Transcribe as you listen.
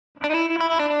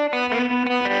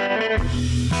Hello,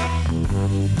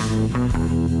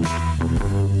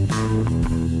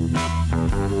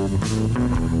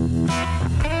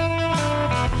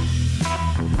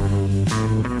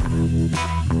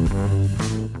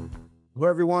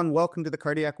 everyone. Welcome to the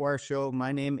Cardiac Wire Show.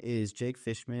 My name is Jake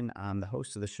Fishman. I'm the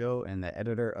host of the show and the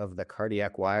editor of the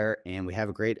Cardiac Wire, and we have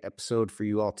a great episode for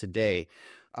you all today.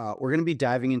 We're going to be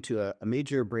diving into a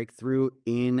major breakthrough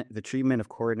in the treatment of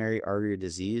coronary artery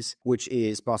disease, which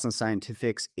is Boston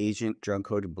Scientific's AGENT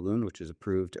drug-coated balloon, which was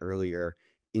approved earlier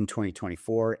in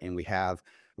 2024. And we have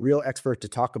a real expert to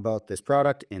talk about this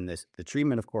product and the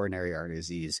treatment of coronary artery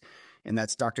disease, and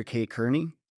that's Dr.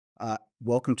 Kearney.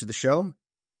 Welcome to the show.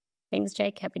 Thanks,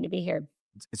 Jake. Happy to be here.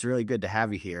 It's really good to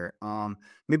have you here.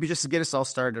 Maybe just to get us all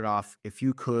started off, if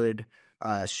you could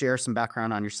share some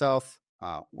background on yourself,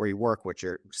 where you work, what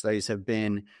your studies have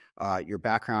been, your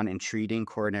background in treating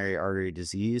coronary artery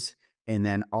disease, and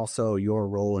then also your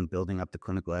role in building up the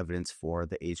clinical evidence for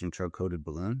the AGENT drug-coated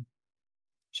balloon.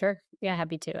 Sure. Yeah,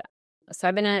 happy to. So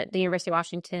I've been at the University of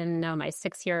Washington now my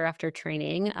 6th year after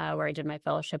training, where I did my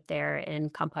fellowship there in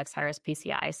complex high-risk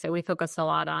PCI. So we focus a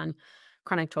lot on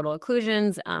chronic total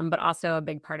occlusions, but also a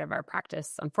big part of our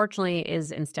practice, unfortunately,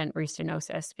 is in-stent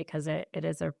restenosis because it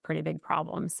is a pretty big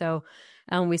problem. So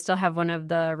we still have one of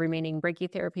the remaining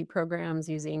brachytherapy programs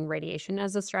using radiation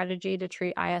as a strategy to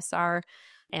treat ISR.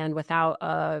 And without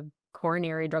a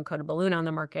coronary drug-coated balloon on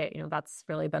the market, that's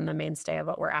really been the mainstay of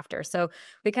what we're after. So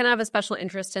we kind of have a special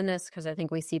interest in this because I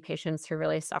think we see patients who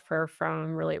really suffer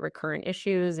from really recurrent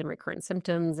issues and recurrent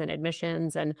symptoms and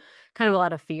admissions and kind of a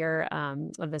lot of fear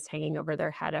of this hanging over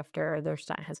their head after their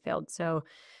stent has failed. So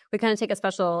we kind of take a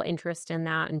special interest in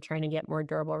that and trying to get more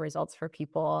durable results for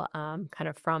people kind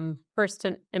of from first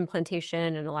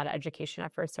implantation and a lot of education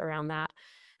efforts around that.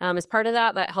 As part of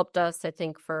that helped us, I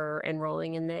think, for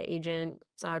enrolling in the AGENT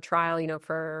trial,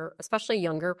 for especially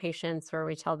younger patients where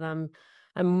we tell them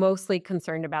I'm mostly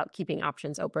concerned about keeping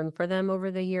options open for them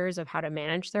over the years of how to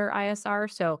manage their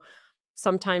ISR. So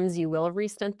sometimes you will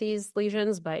restent these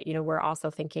lesions, but, we're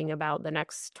also thinking about the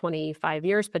next 25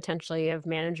 years potentially of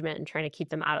management and trying to keep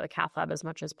them out of the cath lab as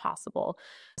much as possible.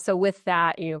 So with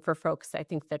that, for folks, I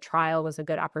think the trial was a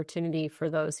good opportunity for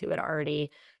those who had already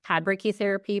had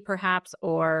brachytherapy perhaps,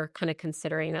 or kind of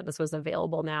considering that this was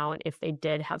available now. And if they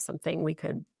did have something, we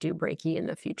could do brachy in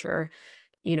the future,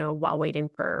 while waiting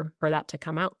for that to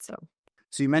come out. So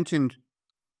you mentioned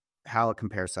how it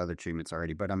compares to other treatments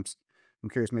already, but I'm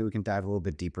curious, maybe we can dive a little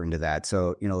bit deeper into that.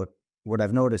 So, what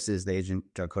I've noticed is the AGENT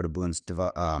drug-coated balloons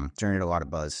generated a lot of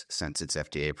buzz since its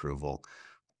FDA approval.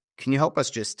 Can you help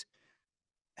us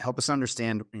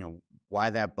understand, why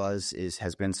that buzz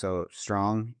has been so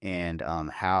strong and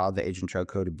how the AGENT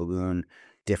drug-coated balloon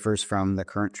differs from the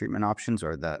current treatment options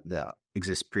or the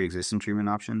pre-existing treatment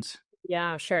options?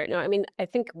 Yeah, sure. No, I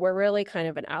think we're really kind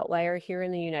of an outlier here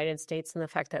in the United States in the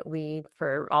fact that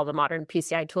for all the modern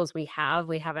PCI tools we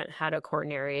haven't had a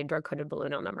coronary drug-coated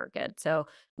balloon on the market. So,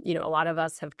 a lot of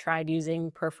us have tried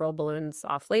using peripheral balloons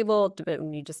off-label, but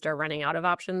we just are running out of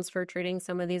options for treating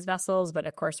some of these vessels. But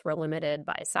of course, we're limited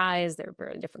by size. They're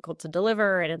very difficult to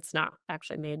deliver, and it's not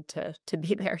actually made to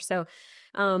be there. So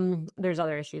there's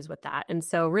other issues with that. And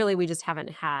so really, we just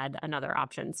haven't had another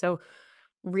option. So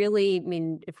really,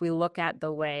 if we look at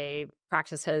the way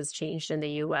practice has changed in the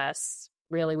U.S.,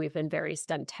 really, we've been very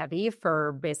stent heavy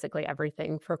for basically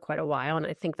everything for quite a while. And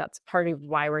I think that's part of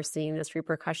why we're seeing this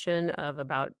repercussion of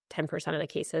about 10% of the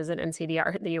cases in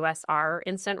NCDR in the U.S. are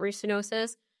in-stent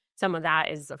restenosis. Some of that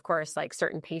is, of course, like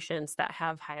certain patients that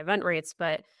have high event rates,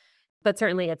 but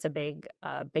certainly it's a big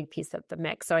piece of the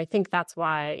mix. So I think that's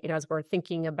why, as we're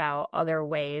thinking about other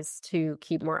ways to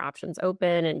keep more options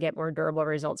open and get more durable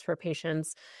results for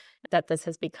patients, that this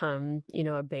has become,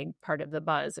 a big part of the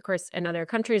buzz. Of course, in other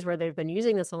countries where they've been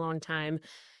using this a long time,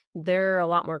 they're a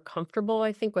lot more comfortable,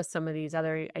 I think, with some of these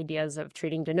other ideas of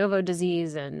treating de novo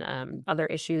disease and other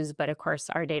issues. But of course,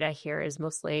 our data here is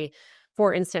mostly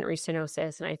for in-stent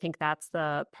restenosis. And I think that's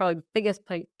the probably biggest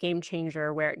game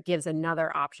changer where it gives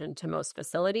another option to most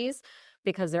facilities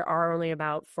because there are only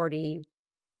about 40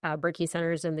 brachy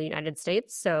centers in the United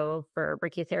States. So for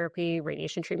brachytherapy,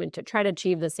 radiation treatment to try to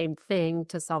achieve the same thing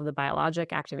to solve the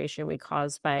biologic activation we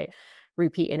cause by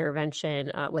repeat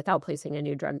intervention without placing a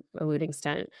new drug-eluting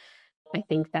stent, I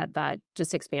think that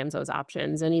just expands those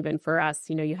options. And even for us,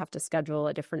 you have to schedule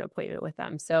a different appointment with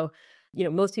them. So,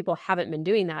 most people haven't been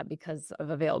doing that because of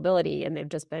availability, and they've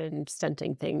just been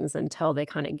stenting things until they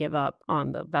kind of give up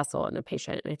on the vessel and the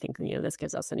patient. And I think, this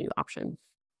gives us a new option.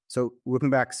 So looking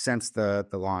back since the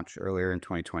launch earlier in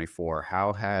 2024,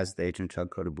 how has the AGENT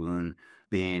drug-coated balloon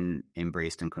been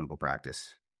embraced in clinical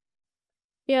practice?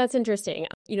 Yeah, it's interesting.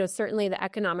 Certainly the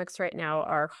economics right now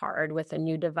are hard with a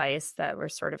new device that we're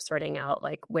sort of sorting out,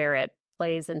 like where it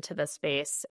plays into the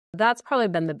space. That's probably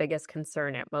been the biggest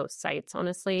concern at most sites,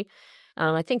 honestly.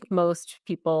 I think most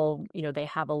people, they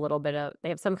have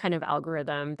some kind of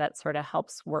algorithm that sort of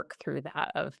helps work through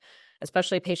that of,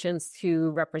 especially patients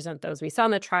who represent those we saw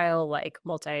in the trial, like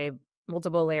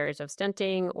multiple layers of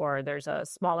stenting, or there's a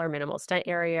smaller minimal stent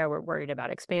area. We're worried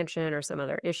about expansion or some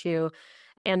other issue,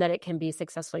 and that it can be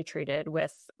successfully treated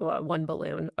with one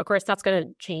balloon. Of course, that's going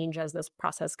to change as this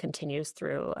process continues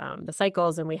through the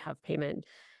cycles, and we have payment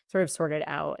sort of sorted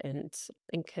out and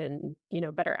can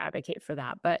better advocate for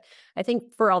that. But I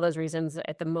think for all those reasons,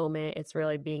 at the moment, it's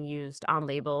really being used on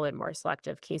label in more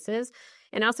selective cases.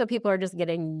 And also, people are just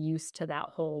getting used to that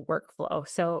whole workflow.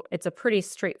 So it's a pretty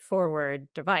straightforward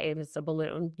device. It's a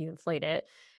balloon, you inflate it,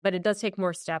 but it does take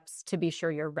more steps to be sure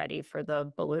you're ready for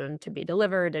the balloon to be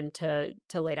delivered and to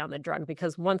lay down the drug.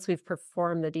 Because once we've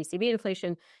performed the DCB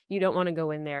inflation, you don't want to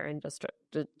go in there and just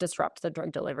disrupt the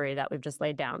drug delivery that we've just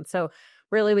laid down. So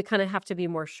really, we kind of have to be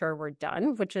more sure we're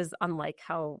done, which is unlike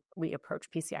how we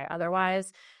approach PCI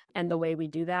otherwise. And the way we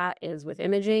do that is with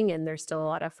imaging. And there's still a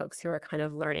lot of folks who are kind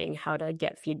of learning how to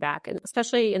get feedback. And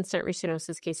especially in-stent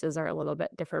restenosis cases are a little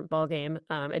bit different ballgame.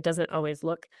 It doesn't always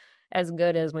look as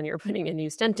good as when you're putting a new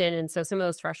stent in. And so some of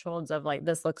those thresholds of like,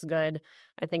 this looks good,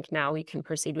 I think now we can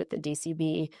proceed with the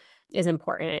DCB is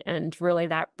important. And really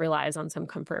that relies on some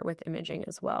comfort with imaging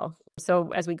as well.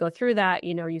 So as we go through that,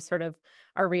 you sort of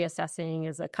are reassessing,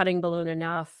 is a cutting balloon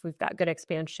enough? We've got good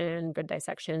expansion, good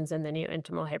dissections in the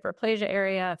neointimal hyperplasia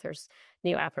area. If there's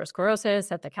neoatherosclerosis,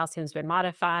 that the calcium's been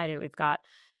modified and we've got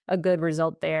a good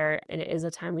result there. And it is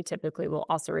a time we typically will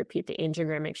also repeat the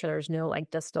angiogram, make sure there's no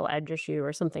like distal edge issue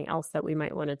or something else that we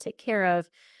might want to take care of,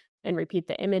 and repeat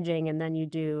the imaging. And then you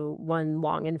do one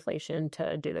long inflation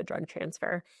to do the drug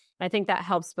transfer. I think that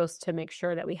helps both to make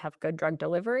sure that we have good drug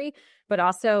delivery, but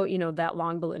also, that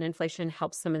long balloon inflation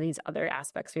helps some of these other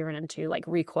aspects we run into, like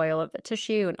recoil of the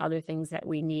tissue and other things that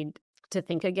we need to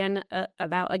think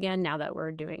about now that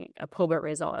we're doing a POBA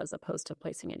result as opposed to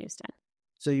placing a new stent.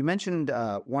 So you mentioned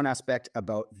one aspect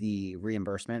about the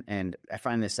reimbursement, and I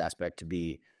find this aspect to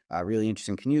be really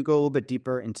interesting. Can you go a little bit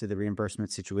deeper into the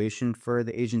reimbursement situation for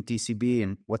the AGENT DCB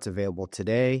and what's available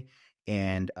today,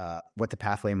 and what the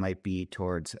pathway might be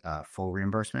towards full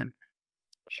reimbursement?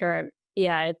 Sure.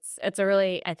 Yeah, it's a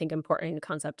really, I think, important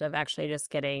concept of actually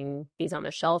just getting these on the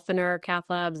shelf in our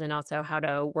cath labs, and also how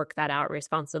to work that out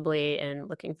responsibly and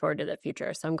looking forward to the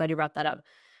future. So I'm glad you brought that up.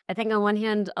 I think on one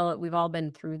hand, we've all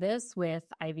been through this with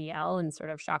IVL and sort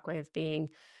of Shockwave being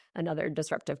another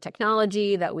disruptive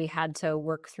technology that we had to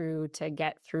work through to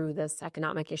get through this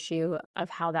economic issue of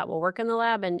how that will work in the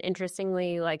lab. And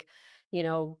interestingly,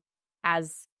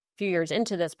 as few years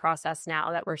into this process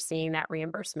now that we're seeing that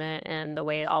reimbursement and the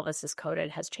way all this is coded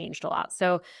has changed a lot.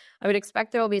 So I would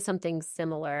expect there will be something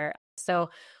similar. So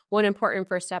one important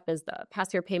first step is the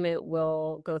pass-through payment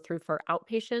will go through for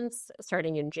outpatients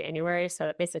starting in January. So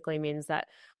that basically means that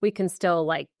we can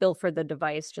still bill for the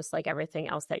device just like everything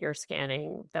else that you're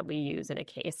scanning that we use in a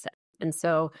case. And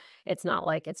so it's not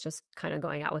like it's just kind of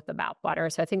going out with the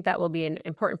bathwater. So I think that will be an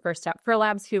important first step for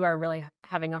labs who are really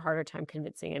having a harder time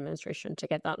convincing administration to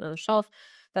get that on the shelf.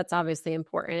 That's obviously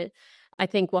important. I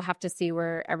think we'll have to see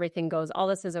where everything goes. All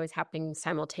this is always happening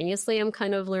simultaneously. I'm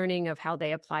kind of learning of how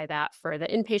they apply that for the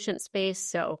inpatient space.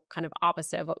 So kind of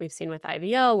opposite of what we've seen with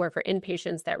IVL, where for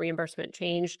inpatients that reimbursement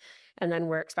changed, and then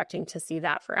we're expecting to see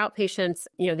that for outpatients.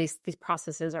 These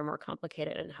processes are more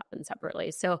complicated and happen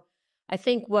separately. So I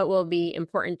think what will be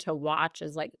important to watch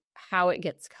is how it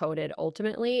gets coded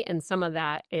ultimately. And some of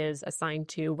that is assigned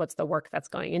to what's the work that's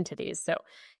going into these. So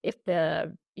if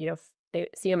the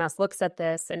CMS looks at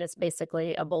this and it's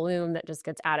basically a balloon that just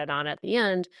gets added on at the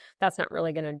end, that's not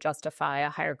really going to justify a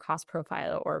higher cost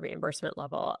profile or reimbursement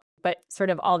level, but sort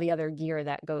of all the other gear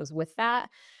that goes with that.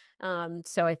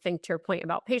 So I think to your point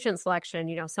about patient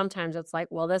selection, sometimes it's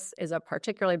well, this is a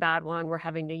particularly bad one. We're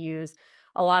having to use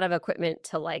a lot of equipment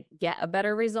to get a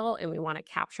better result, and we want to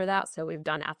capture that. So we've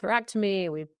done atherectomy,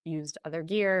 we've used other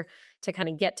gear to kind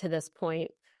of get to this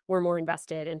point. We're more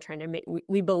invested in trying to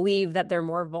we believe that they're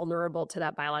more vulnerable to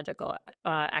that biological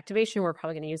activation. We're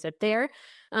probably going to use it there.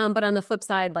 But on the flip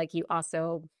side, you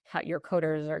also, your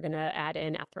coders are going to add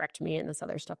in atherectomy and this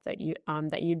other stuff that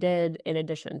you did in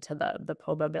addition to the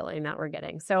POBA billing that we're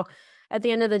getting. So at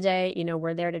the end of the day,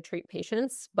 we're there to treat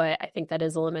patients, but I think that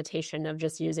is a limitation of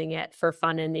just using it for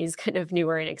fun in these kind of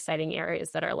newer and exciting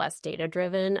areas that are less data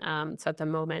driven. So at the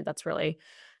moment, that's really,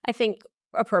 I think,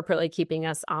 appropriately keeping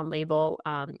us on label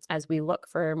as we look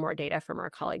for more data from our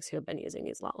colleagues who have been using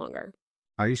these a lot longer.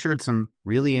 You shared some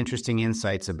really interesting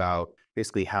insights about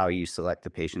basically how you select the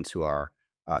patients who are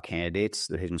candidates,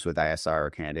 the patients with ISR or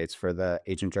candidates for the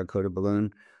agent drug-coated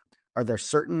balloon. Are there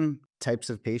certain types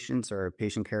of patients or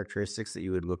patient characteristics that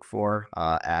you would look for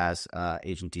as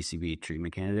agent DCB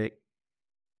treatment candidate?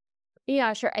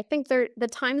 Yeah, sure. I think the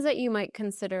times that you might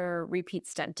consider repeat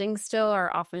stenting still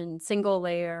are often single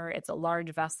layer, it's a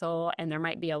large vessel, and there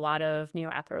might be a lot of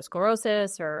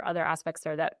atherosclerosis or other aspects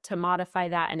there that to modify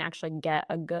that and actually get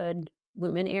a good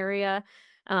lumen area.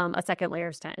 A second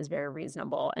layer stent is very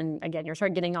reasonable. And again, you're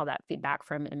sort of getting all that feedback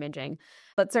from imaging.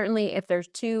 But certainly if there's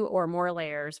two or more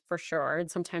layers, for sure, and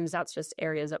sometimes that's just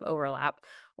areas of overlap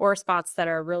or spots that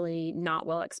are really not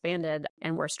well expanded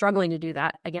and we're struggling to do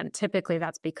that. Again, typically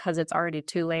that's because it's already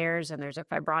two layers and there's a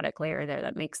fibrotic layer there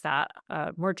that makes that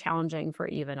more challenging for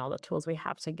even all the tools we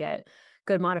have to get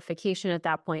good modification at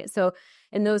that point. So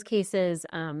in those cases,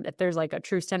 if there's like a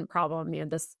true stent problem,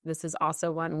 this is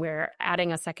also one where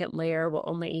adding a second layer will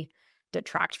only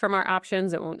detract from our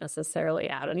options. It won't necessarily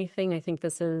add anything. I think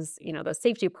this is, the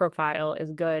safety profile is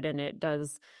good and it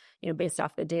does, based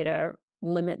off the data,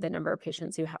 limit the number of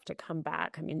patients who have to come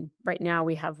back. I mean, right now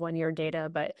we have 1 year data,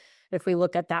 but if we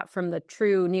look at that from the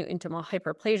true new intimal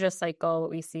hyperplasia cycle, what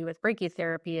we see with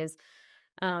brachytherapy is,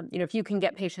 if you can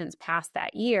get patients past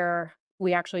that year,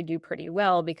 we actually do pretty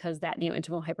well because that new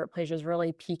intimal hyperplasia is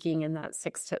really peaking in that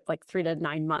 3 to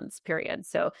 9 months period.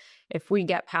 So if we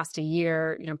get past a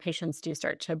year, patients do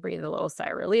start to breathe a little sigh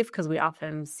of relief because we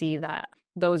often see that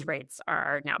those rates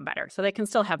are now better. So they can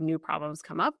still have new problems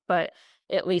come up, but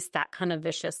at least that kind of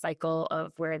vicious cycle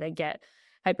of where they get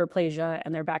hyperplasia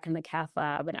and they're back in the cath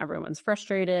lab and everyone's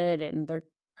frustrated and their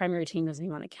primary team doesn't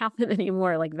even want to cath them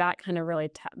anymore, like that kind of really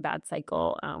bad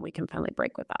cycle, we can finally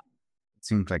break with that. It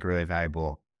seems like a really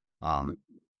valuable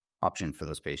option for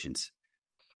those patients.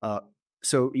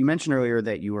 So you mentioned earlier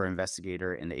that you were an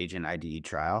investigator in the Agent IDE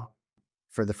trial.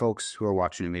 For the folks who are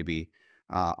watching who maybe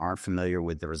aren't familiar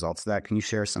with the results of that, can you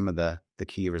share some of the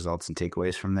key results and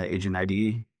takeaways from the Agent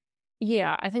IDE?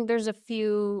 Yeah, I think there's a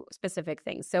few specific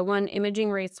things. So one, imaging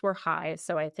rates were high,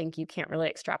 so I think you can't really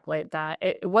extrapolate that.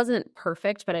 It wasn't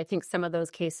perfect, but I think some of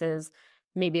those cases,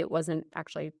 maybe it wasn't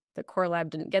actually the core lab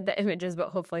didn't get the images, but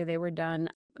hopefully they were done.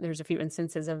 There's a few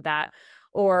instances of that,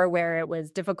 or where it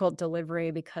was difficult delivery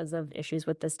because of issues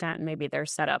with the stent and maybe their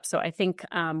setup. So I think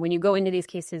when you go into these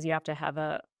cases, you have to have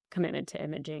a commitment to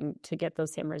imaging to get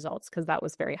those same results because that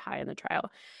was very high in the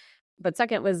trial. But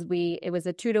second was it was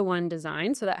a 2-to-1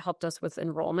 design, so that helped us with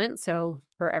enrollment. So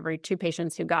for every 2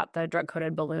 patients who got the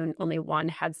drug-coated balloon, only 1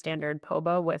 had standard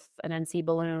POBA with an NC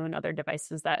balloon, other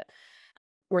devices that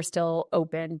were still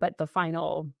open. But the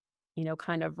final,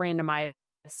 kind of randomized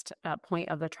point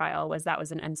of the trial was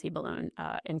an NC balloon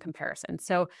in comparison.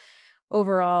 So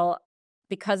overall,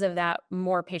 because of that,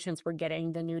 more patients were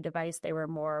getting the new device. They were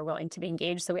more willing to be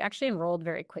engaged. So we actually enrolled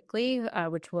very quickly,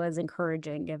 which was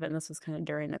encouraging given this was kind of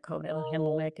during the COVID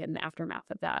pandemic and the aftermath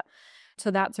of that.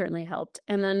 So that certainly helped.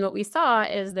 And then what we saw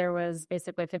is there was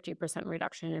basically a 50%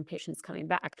 reduction in patients coming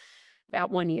back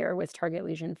about 1 year with target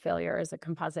lesion failure as a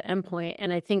composite endpoint.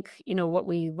 And I think, what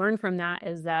we learned from that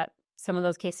is that some of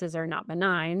those cases are not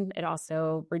benign. It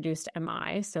also reduced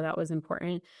MI, so that was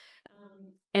important.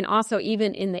 And also,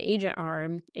 even in the agent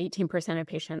arm, 18% of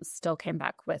patients still came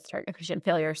back with target lesion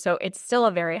failure. So it's still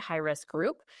a very high-risk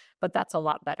group, but that's a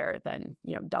lot better than,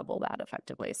 double that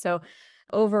effectively. So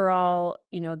overall,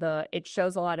 it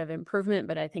shows a lot of improvement,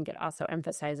 but I think it also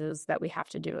emphasizes that we have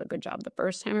to do a good job the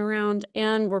first time around.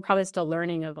 And we're probably still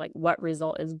learning of what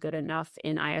result is good enough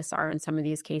in ISR in some of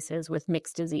these cases with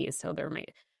mixed disease. So there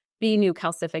might be new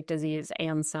calcific disease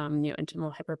and some new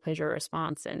intimal hyperplasia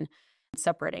response and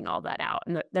separating all that out.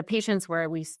 And the patients where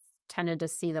we tended to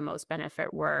see the most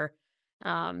benefit were,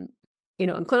 in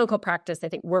clinical practice, I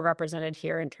think we're represented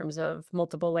here in terms of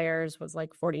multiple layers was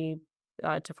like 40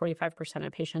 to 45%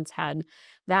 of patients had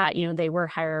that. They were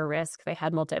higher risk. They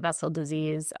had multivessel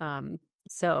disease.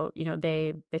 So,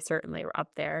 they certainly were up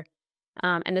there.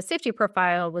 And the safety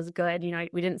profile was good.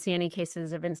 We didn't see any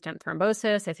cases of in-stent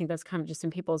thrombosis. I think that's kind of just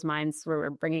in people's minds where we're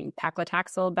bringing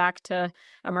paclitaxel back to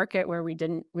a market where we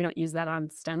don't use that on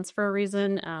stents for a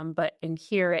reason. But in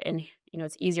here,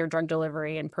 it's easier drug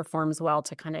delivery and performs well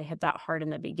to kind of hit that hard in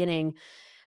the beginning.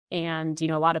 And,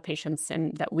 a lot of patients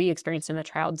that we experienced in the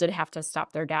trial did have to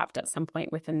stop their DAPT at some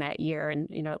point within that year. And,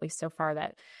 at least so far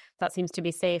that seems to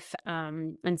be safe.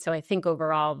 And so I think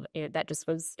overall that just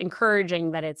was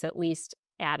encouraging that it's at least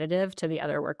additive to the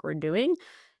other work we're doing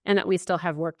and that we still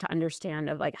have work to understand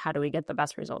of how do we get the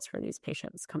best results for these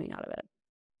patients coming out of it.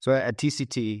 So at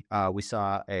TCT, we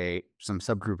saw some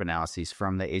subgroup analyses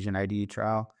from the Agent IDE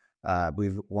trial. I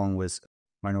believe one was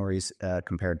minorities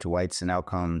compared to whites in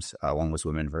outcomes. One was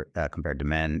women compared to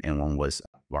men, and one was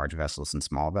large vessels and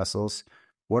small vessels.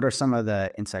 What are some of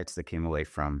the insights that came away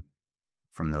from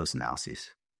those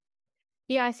analyses?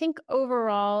 Yeah, I think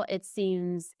overall it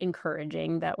seems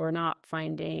encouraging that we're not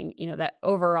finding, that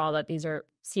overall that these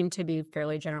seem to be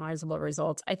fairly generalizable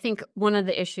results. I think one of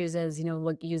the issues is,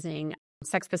 using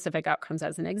sex-specific outcomes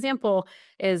as an example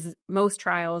is most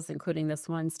trials, including this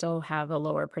one, still have a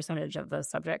lower percentage of the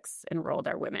subjects enrolled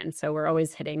are women. So we're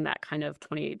always hitting that kind of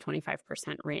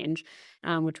 20-25% range,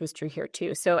 which was true here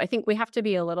too. So I think we have to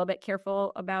be a little bit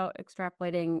careful about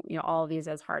extrapolating, all of these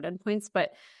as hard endpoints,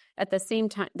 but at the same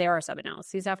time, there are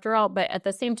sub-analyses after all, but at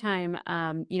the same time,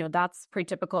 that's pretty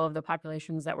typical of the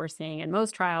populations that we're seeing in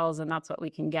most trials, and that's what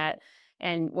we can get.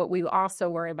 And what we also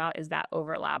worry about is that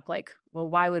overlap. Like, well,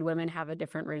 why would women have a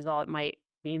different result? It might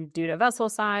be due to vessel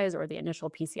size or the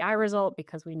initial PCI result,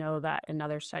 because we know that in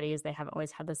other studies, they haven't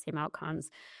always had the same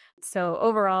outcomes. So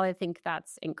overall, I think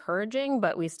that's encouraging,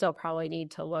 but we still probably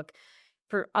need to look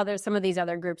for some of these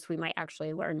other groups. We might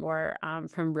actually learn more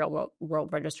from real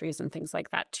world registries and things like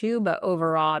that too. But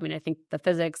overall, I mean, I think the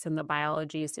physics and the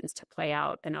biology seems to play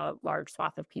out in a large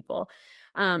swath of people.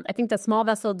 I think the small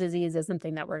vessel disease is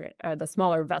something that the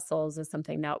smaller vessels is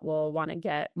something that we'll want to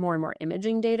get more and more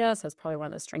imaging data. So it's probably one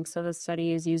of the strengths of the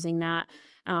study is using that.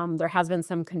 There has been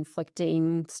some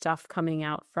conflicting stuff coming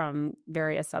out from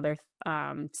various other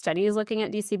studies looking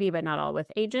at DCB, but not all with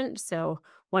AGENT. So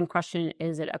one question,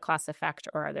 is it a class effect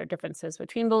or are there differences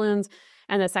between balloons?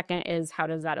 And the second is, how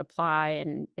does that apply?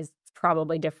 And is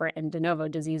probably different in de novo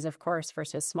disease, of course,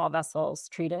 versus small vessels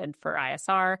treated for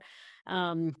ISR.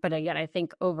 But again, I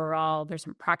think overall, there's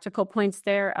some practical points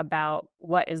there about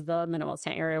what is the minimal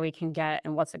stent area we can get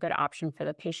and what's a good option for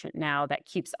the patient now that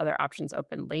keeps other options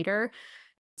open later.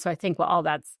 So I think while all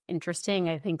that's interesting,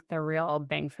 I think the real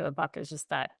bang for the buck is just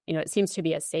that, it seems to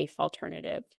be a safe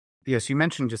alternative. Yes, you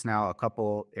mentioned just now a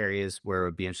couple areas where it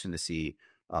would be interesting to see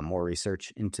more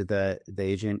research into the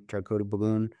AGENT drug-coated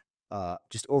balloon.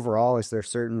 Just overall, is there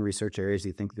certain research areas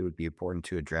you think that would be important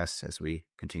to address as we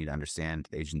continue to understand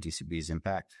AGENT DCB's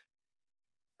impact?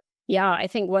 Yeah, I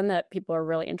think one that people are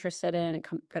really interested in and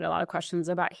get a lot of questions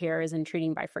about here is in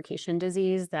treating bifurcation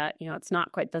disease, that, it's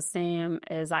not quite the same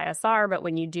as ISR, but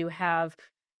when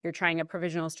you're trying a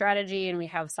provisional strategy and we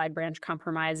have side branch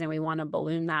compromise and we want to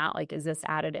balloon that, like, is this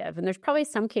additive? And there's probably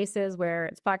some cases where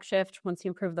it's black shift. Once you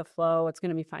improve the flow, it's going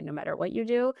to be fine no matter what you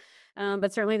do.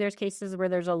 But certainly there's cases where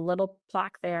there's a little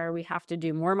plaque there. We have to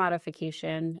do more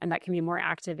modification, and that can be more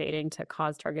activating to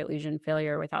cause target lesion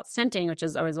failure without stenting, which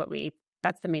is always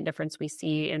that's the main difference we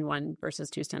see in 1 versus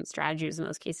 2 stent strategies in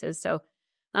those cases. So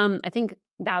I think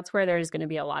that's where there's going to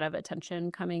be a lot of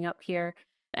attention coming up here.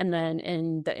 And then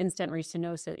in the in-stent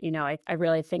restenosis, I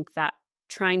really think that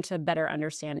trying to better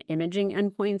understand imaging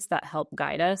endpoints that help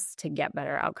guide us to get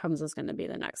better outcomes is going to be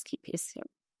the next key piece. Yeah.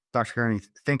 Dr. Kearney,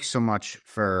 thank you so much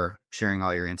for sharing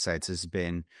all your insights. It's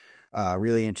been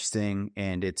really interesting,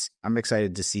 and I'm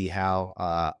excited to see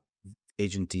how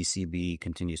AGENT DCB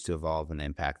continues to evolve and the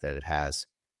impact that it has.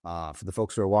 For the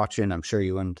folks who are watching, I'm sure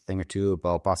you learned a thing or two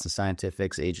about Boston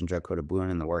Scientific's AGENT drug-coated balloon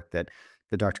and the work that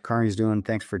Dr. Kearney is doing.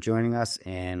 Thanks for joining us,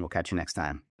 and we'll catch you next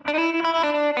time.